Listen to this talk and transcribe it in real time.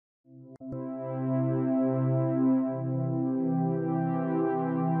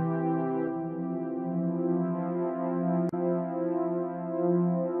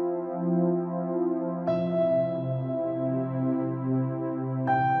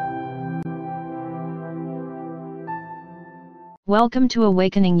Welcome to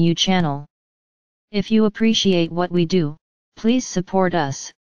Awakening You channel. If you appreciate what we do, please support us.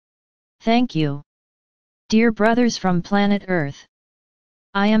 Thank you. Dear brothers from planet Earth,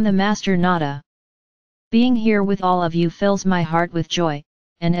 I am the Master Nada. Being here with all of you fills my heart with joy,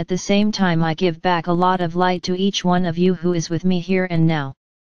 and at the same time I give back a lot of light to each one of you who is with me here and now.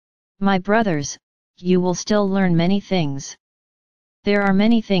 My brothers, you will still learn many things. There are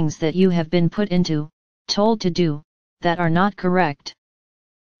many things that you have been put into, told to do, that are not correct.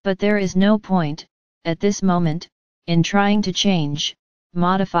 But there is no point, at this moment, in trying to change,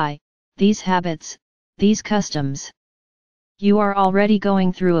 modify, these habits, these customs. You are already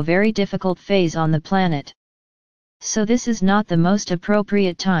going through a very difficult phase on the planet. So this is not the most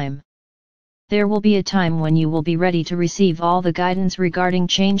appropriate time. There will be a time when you will be ready to receive all the guidance regarding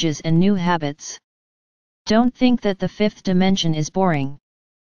changes and new habits. Don't think that the fifth dimension is boring.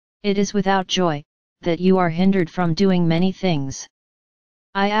 It is without joy that you are hindered from doing many things.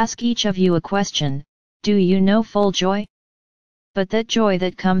 I ask each of you a question: do you know full joy? But that joy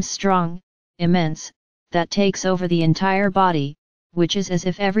that comes strong, immense, that takes over the entire body, which is as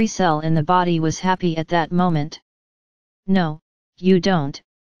if every cell in the body was happy at that moment. No, you don't,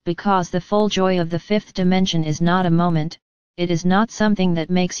 because the full joy of the fifth dimension is not a moment, it is not something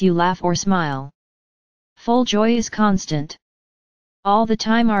that makes you laugh or smile. Full joy is constant. All the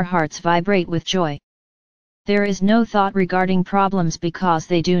time our hearts vibrate with joy. There is no thought regarding problems because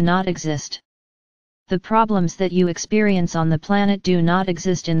they do not exist. The problems that you experience on the planet do not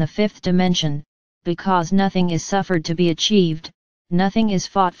exist in the fifth dimension, because nothing is suffered to be achieved, nothing is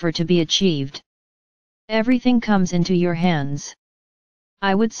fought for to be achieved. Everything comes into your hands.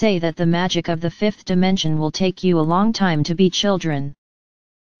 I would say that the magic of the fifth dimension will take you a long time to be children.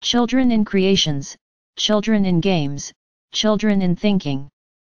 Children in creations, children in games, children in thinking.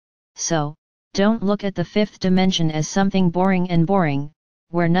 So, don't look at the fifth dimension as something boring,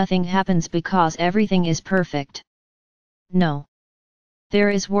 where nothing happens because everything is perfect. No.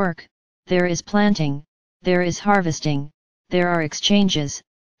 There is work, there is planting, there is harvesting, there are exchanges,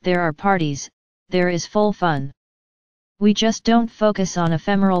 there are parties, there is full fun. We just don't focus on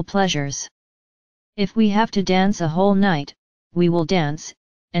ephemeral pleasures. If we have to dance a whole night, we will dance,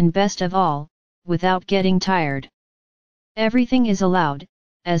 and best of all, without getting tired. Everything is allowed,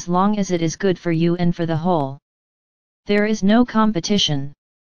 as long as it is good for you and for the whole. There is no competition.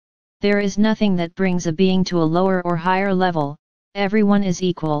 There is nothing that brings a being to a lower or higher level, everyone is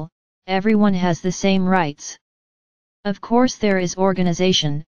equal, everyone has the same rights. Of course there is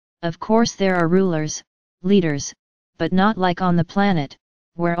organization, of course there are rulers, leaders, but not like on the planet,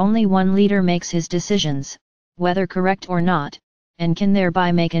 where only one leader makes his decisions, whether correct or not, and can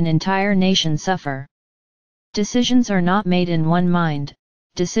thereby make an entire nation suffer. Decisions are not made in one mind.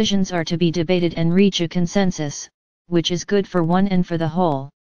 Decisions are to be debated and reach a consensus, which is good for one and for the whole.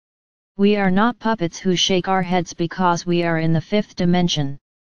 We are not puppets who shake our heads because we are in the fifth dimension.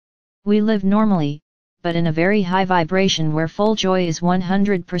 We live normally, but in a very high vibration where full joy is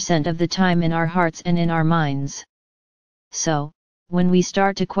 100% of the time in our hearts and in our minds. So, when we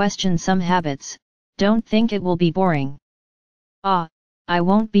start to question some habits, don't think it will be boring. I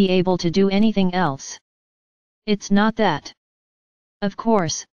won't be able to do anything else. It's not that. Of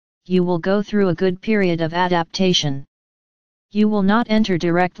course, you will go through a good period of adaptation. You will not enter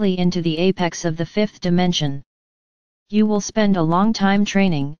directly into the apex of the fifth dimension. You will spend a long time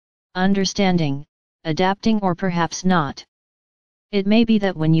training, understanding, adapting, or perhaps not. It may be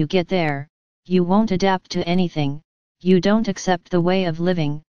that when you get there, you won't adapt to anything, you don't accept the way of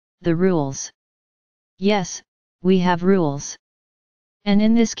living, the rules. Yes, we have rules. And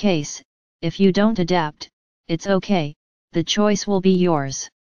in this case, if you don't adapt, it's okay. The choice will be yours.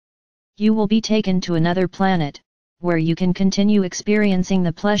 You will be taken to another planet, where you can continue experiencing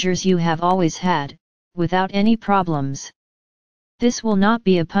the pleasures you have always had, without any problems. This will not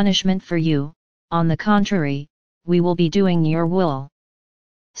be a punishment for you, on the contrary, we will be doing your will.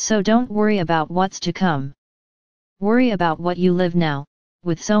 So don't worry about what's to come. Worry about what you live now,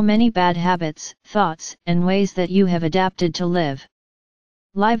 with so many bad habits, thoughts, and ways that you have adapted to live.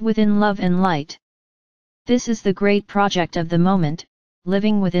 Live within love and light. This is the great project of the moment,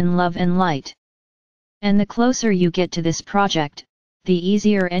 living within love and light. And the closer you get to this project, the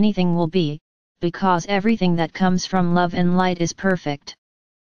easier anything will be, because everything that comes from love and light is perfect.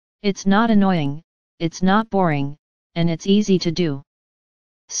 It's not annoying, it's not boring, and it's easy to do.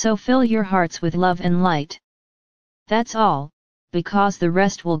 So fill your hearts with love and light. That's all, because the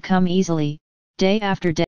rest will come easily, day after day.